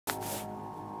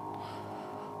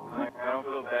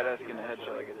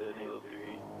headshot like I did in Halo 3.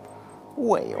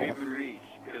 Whale. Or even Reach,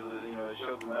 because you know it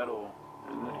shows the metal.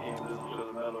 In this game, it doesn't show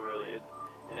the metal really. It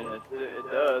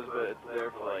does, but it's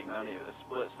there for like not even a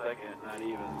split second, not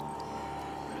even.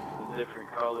 It's a different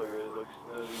color. It looks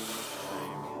doesn't even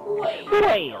look the same.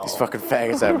 Whale. These fucking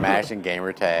faggots have matching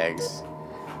gamer tags.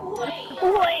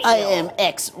 Whale. I am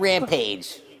X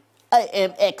Rampage. I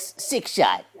am X Six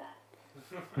Shot.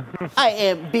 I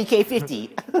am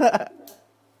BK50.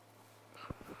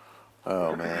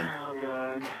 Oh man. Oh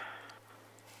god.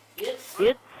 It's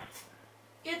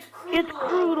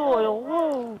crude oil.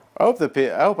 Whoa. I hope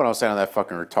I don't sound that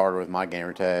fucking retarded with my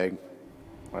gamer tag.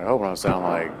 I hope I don't sound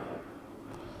like.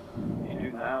 You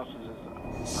do now since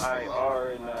it's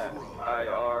IR and not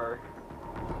IR.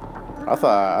 I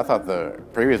thought the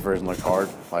previous version looked hard,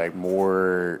 like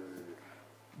more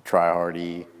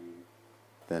try-hardy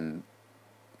than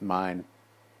mine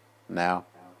now.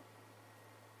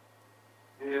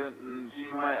 Yeah, see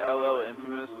my LL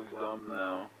Infamous looks dumb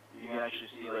now. You can actually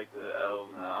see like the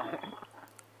L's now.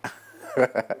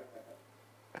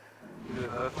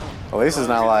 At least it's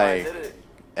not like If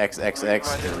XXX.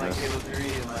 I did like Halo 3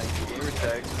 and like gamer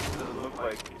tags, it doesn't look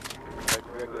like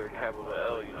regular capital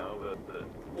L, you know, but the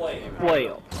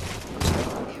Whale.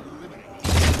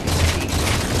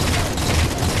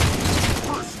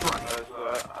 so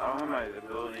I don't have my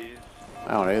abilities. I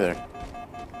don't either.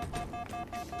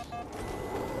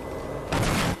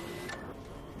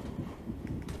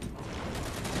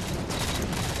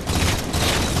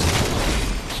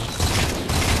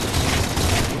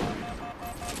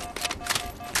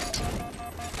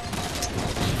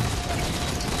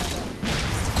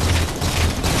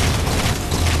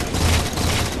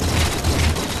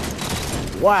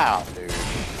 Wow, dude.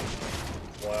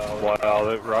 Wow,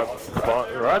 that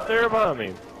right there behind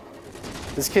me.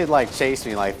 This kid like chased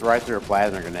me like right through a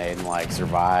plasma grenade and like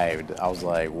survived. I was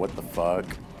like, what the fuck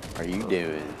are you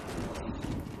doing?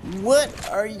 What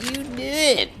are you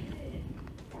doing?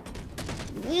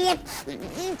 Here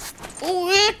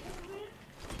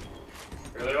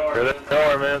they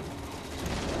are, man.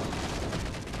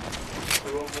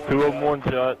 Two of them one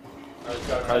shot.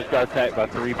 I just got attacked by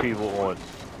 3 people at once.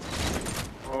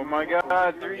 Oh my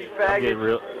god, 3 faggots! Get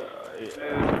real. I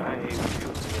hate when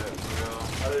people do that, bro.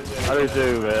 I do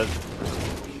too, man.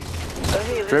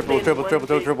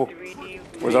 Triple.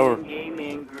 Where's over?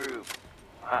 Gaming group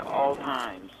at all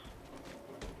times.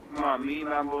 Come on, me,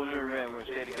 my boys, and Ren, we'll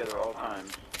stay together all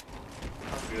times.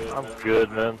 I'm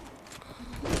good, man.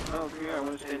 No, come here, I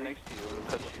want to stay next to you. I want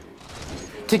to touch you.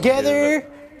 Together,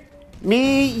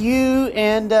 me, you,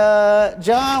 and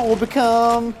John will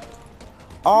become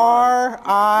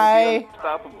R.I.M.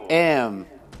 Unstoppable.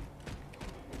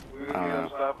 We're I gonna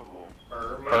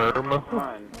don't be know. unstoppable. Come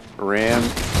on. Rim.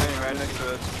 Standing right next to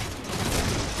us.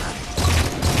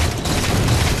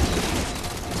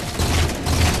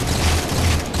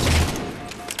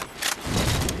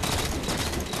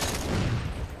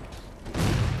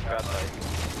 Got like.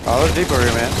 Oh, there's deep over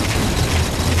here, man.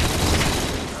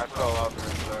 I fell off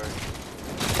there, sorry.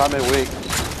 Top midweek.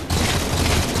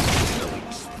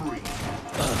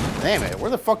 Damn it, where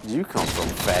the fuck did you come from,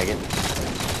 faggot?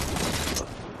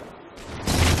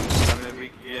 I'm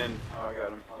midweek again. Oh, I got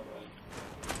him.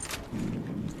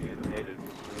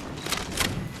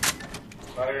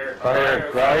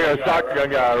 Right here, shotgun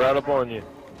guy, right up on you.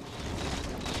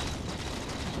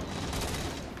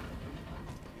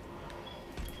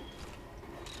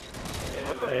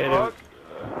 What the Hey, fuck?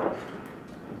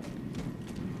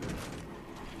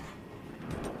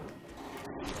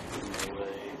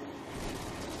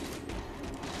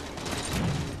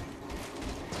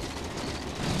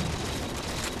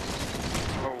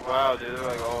 Oh wow, dude, they're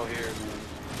like all here, man.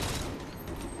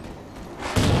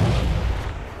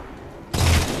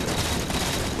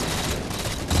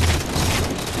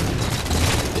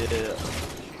 Yeah.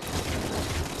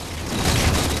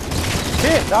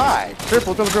 Can't die.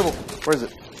 Triple. Where is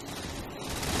it?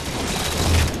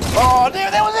 Oh,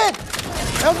 damn, that was it.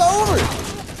 That was over.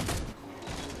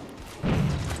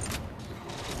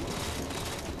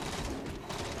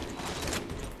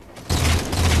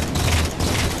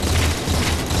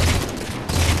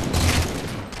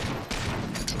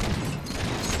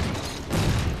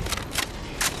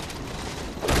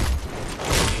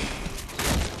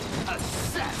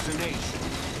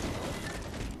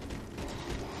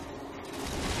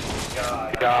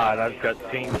 God, I've got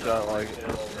team shot like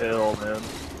hell, man.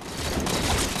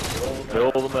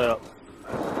 Build them up.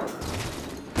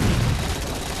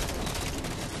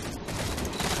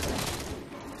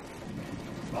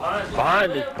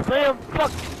 Behind us. Sam,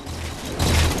 fuck.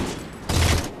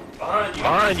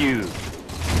 Behind you.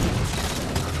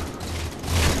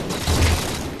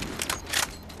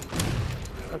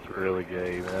 really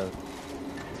gay, man.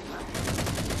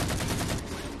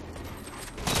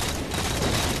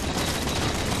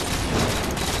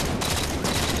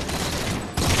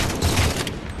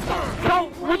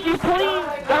 So, would you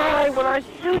please die when I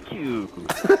shoot you?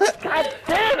 God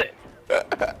damn it!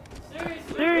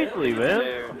 Seriously, man.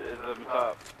 There is up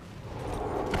top.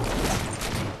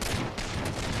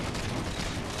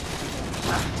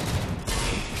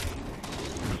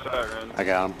 Siren. I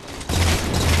got him.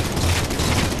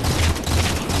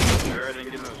 Sure, I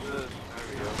didn't get no assist. There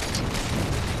we go.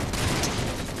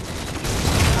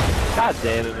 God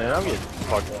damn it, man. I'm getting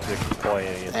fucking sick of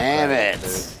playing against Damn that,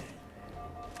 it.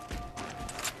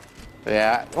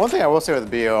 Yeah, one thing I will say with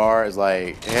the BOR is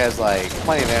like it has like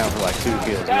plenty of ammo for like 2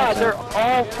 kills. dude. God, they're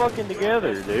all fucking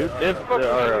together, dude. If Fucking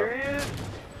serious?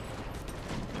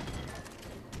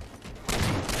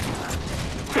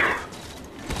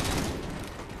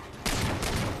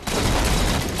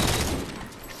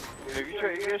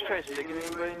 You guys try sticking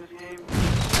anybody in this game?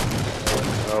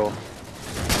 oh,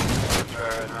 Try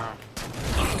right now.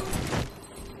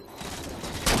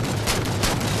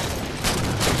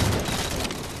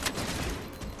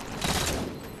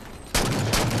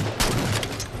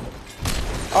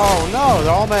 Oh no,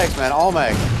 they're all megs, man, all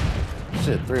megs.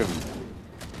 Shit, 3 of them.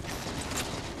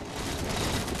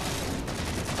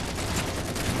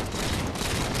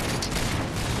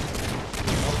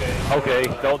 okay,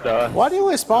 don't die. Why do you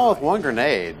only spawn with 1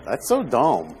 grenade? That's so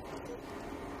dumb.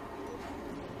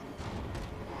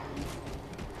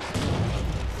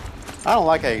 I don't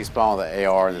like how you spawn with the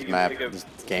AR in this map, this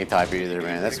game type either,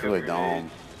 man. That's really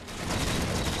dumb.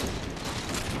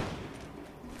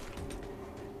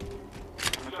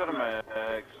 I'm shutting my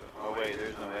X. Oh wait,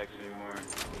 there's no X anymore.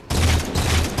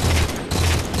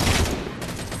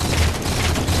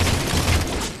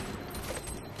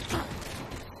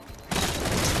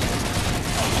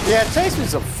 Yeah, chase me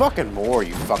some fucking more,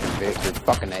 you fucking bitch, with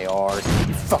fucking AR, you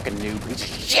fucking noob piece of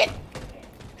shit.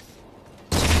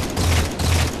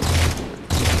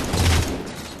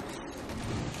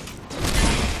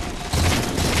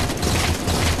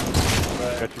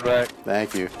 Got your back.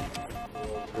 Thank you.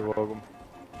 You're welcome.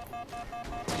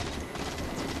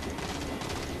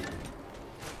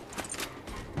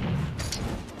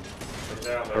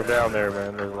 They're down there,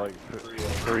 man. There's like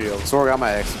 3 of them. Sword got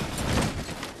my X.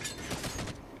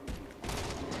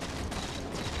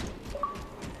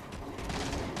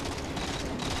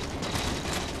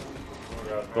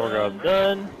 Door got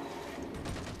done.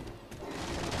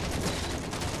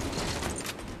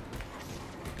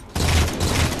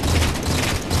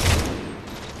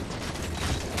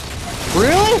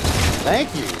 Really?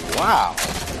 Thank you. Wow.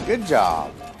 Good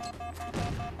job.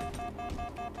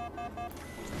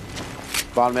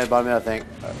 Bottom mid, I think.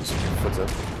 What's up?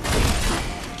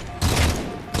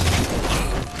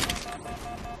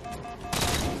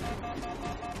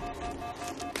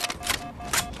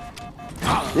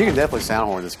 You can definitely sound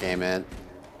horn this game, man.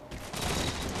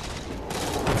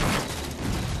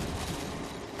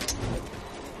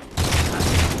 You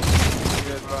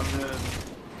guys bottom mid.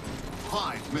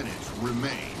 5 minutes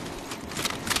remain.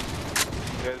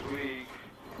 You guys weak.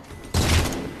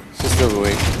 She's still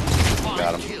weak. 5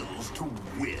 Got him. kills to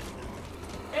win.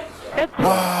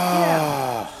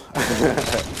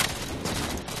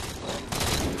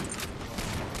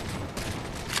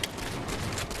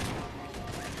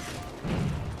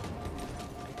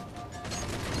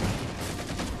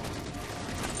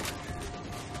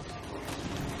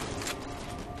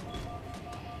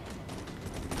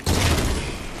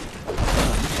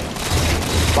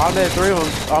 Bottom mid, 3 of them.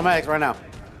 Automatics right now.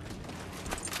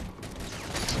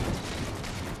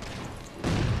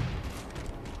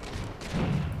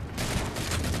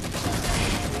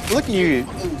 Look at you,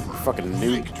 fucking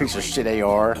new piece of shit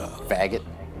AR, faggot.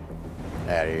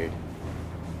 Out of here.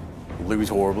 Lose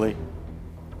horribly.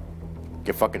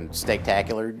 Get fucking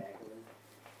steak-tacular.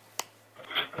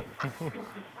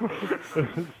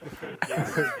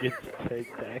 Get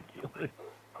spectacular.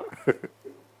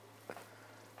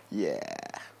 Yeah.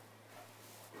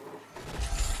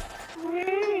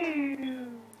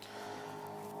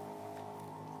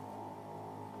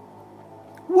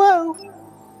 Whoa.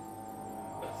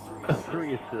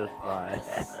 3 assists by.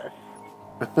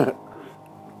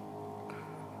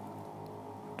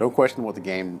 Don't question what the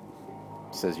game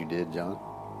says you did, John.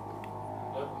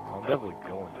 I'm definitely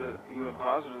going to. You went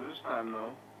positive this time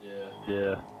though.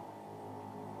 Yeah.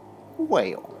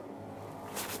 Whale.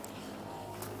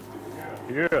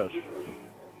 Yes.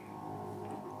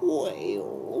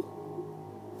 Whale.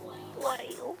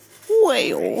 Whale.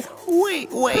 Whale. Wait,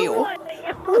 whale.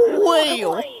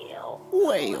 Whale.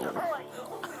 Whale.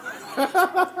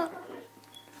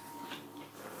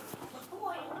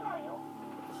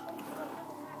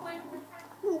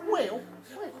 Well.